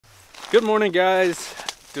Good morning, guys.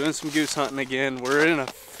 Doing some goose hunting again. We're in a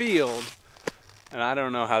field and I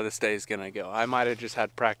don't know how this day is gonna go. I might have just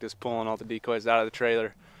had practice pulling all the decoys out of the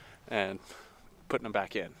trailer and putting them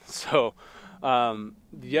back in. So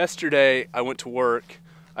yesterday I went to work.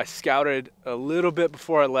 I scouted a little bit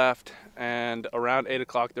before I left, and around 8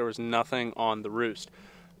 o'clock there was nothing on the roost.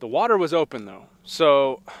 The water was open though,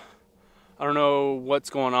 so I don't know what's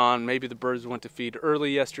going on. Maybe the birds went to feed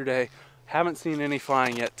early yesterday. Haven't seen any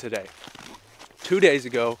flying yet today. 2 days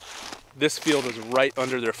ago, this field was right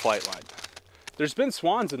under their flight line. There's been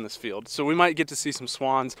swans in this field, so we might get to see some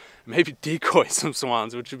swans, maybe decoy some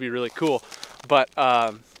swans, which would be really cool. But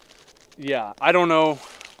yeah, I don't know.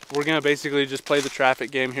 We're gonna basically just play the traffic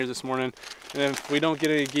game here this morning, and if we don't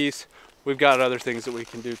get any geese, we've got other things that we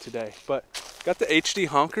can do today. But got the HD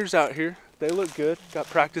honkers out here. They look good. Got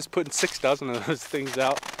practice putting 6 dozen of those things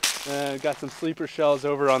out. Got some sleeper shells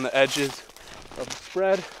over on the edges of the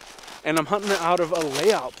spread, and I'm hunting out of a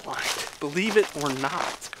layout blind, believe it or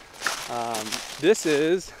not. This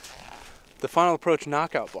is the Final Approach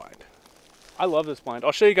knockout blind. I love this blind.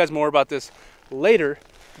 I'll show you guys more about this later,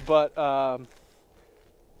 but got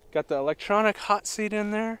the electronic hot seat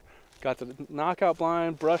in there, got the knockout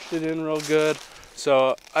blind, brushed it in real good.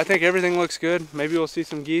 So I think everything looks good. Maybe we'll see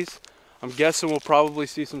some geese. I'm guessing we'll probably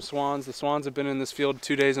see some swans. The swans have been in this field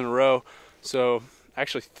 2 days in a row, so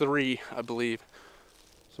actually 3, I believe.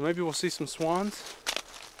 So maybe we'll see some swans,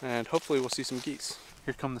 and hopefully we'll see some geese.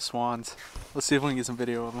 Here come the swans. Let's see if we can get some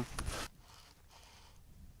video of them.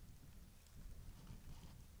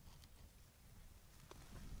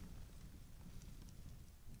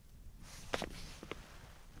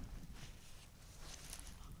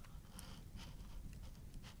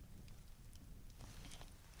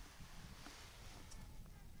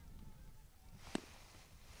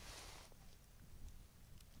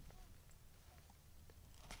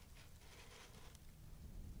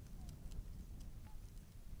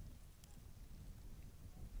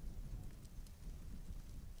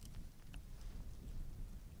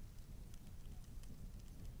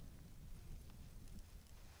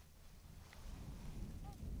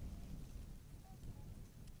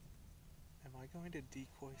 Am I going to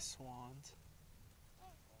decoy swans? Oh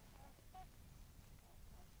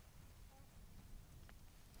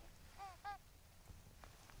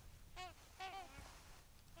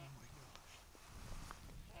my gosh.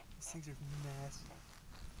 These things are nasty.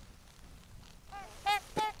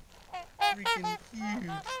 Freaking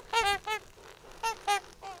huge.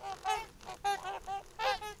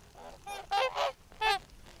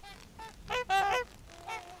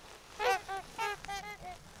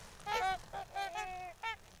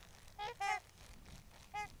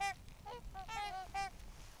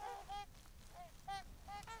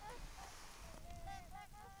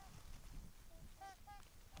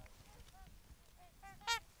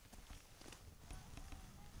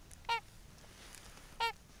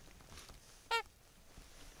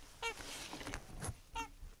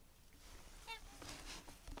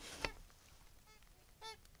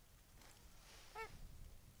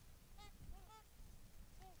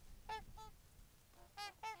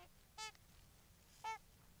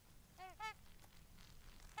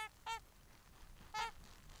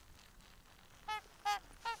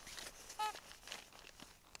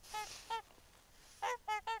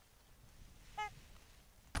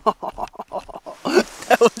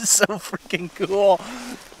 That was so freaking cool.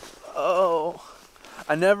 Oh,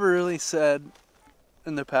 I never really said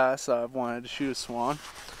in the past I've wanted to shoot a swan.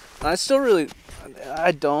 I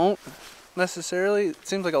don't necessarily. It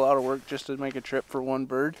seems like a lot of work just to make a trip for one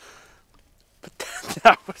bird. But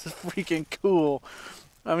that was freaking cool.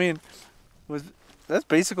 I mean, that's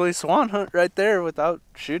basically a swan hunt right there without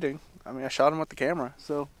shooting. I mean, I shot him with the camera,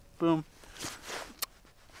 so boom.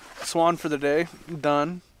 Swan for the day,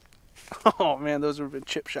 done. Oh man, those would have been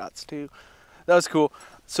chip shots too. That was cool.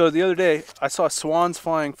 So the other day, I saw swans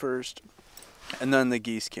flying first, and then the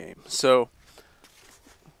geese came. So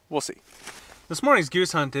we'll see. This morning's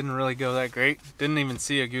goose hunt didn't really go that great. Didn't even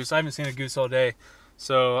see a goose. I haven't seen a goose all day.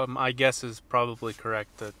 So my guess is probably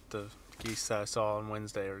correct that the geese that I saw on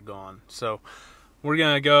Wednesday are gone. So we're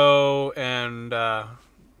gonna go and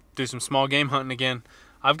do some small game hunting again.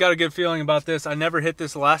 I've got a good feeling about this. I never hit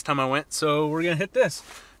this the last time I went, so we're gonna hit this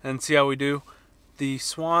and see how we do. The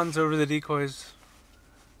swans over the decoys,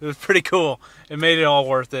 it was pretty cool. It made it all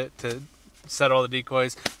worth it to set all the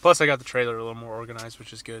decoys. Plus I got the trailer a little more organized,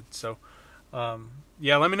 which is good. So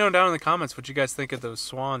yeah, let me know down in the comments what you guys think of those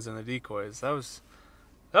swans and the decoys. That was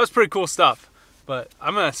pretty cool stuff. But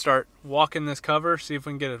I'm gonna start walking this cover, see if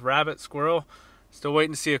we can get a rabbit, squirrel. Still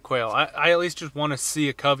waiting to see a quail. I at least just want to see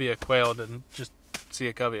a covey of quail to just see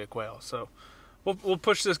a covey of quail. So we'll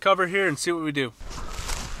push this cover here and see what we do.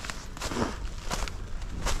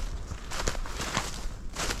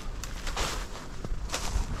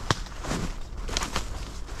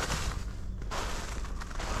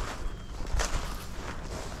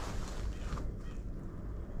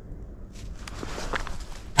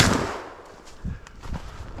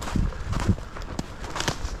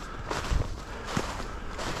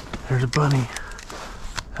 There's a bunny.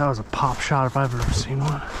 That was a pop shot if I've ever seen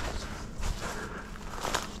one.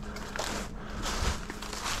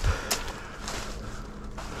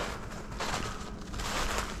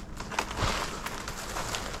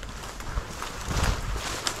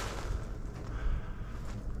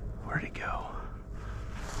 Where'd he go?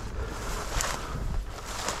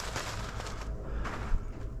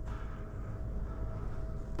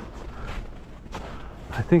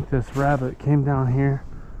 I think this rabbit came down here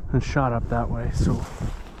and shot up that way, so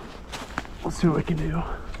we'll see what we can do.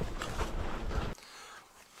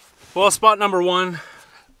 Well, spot number one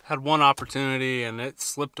had one opportunity and it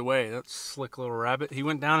slipped away. That slick little rabbit. He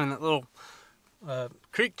went down in that little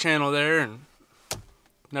creek channel there and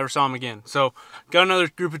never saw him again. So got another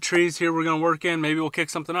group of trees here we're gonna work in. Maybe we'll kick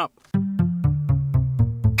something up.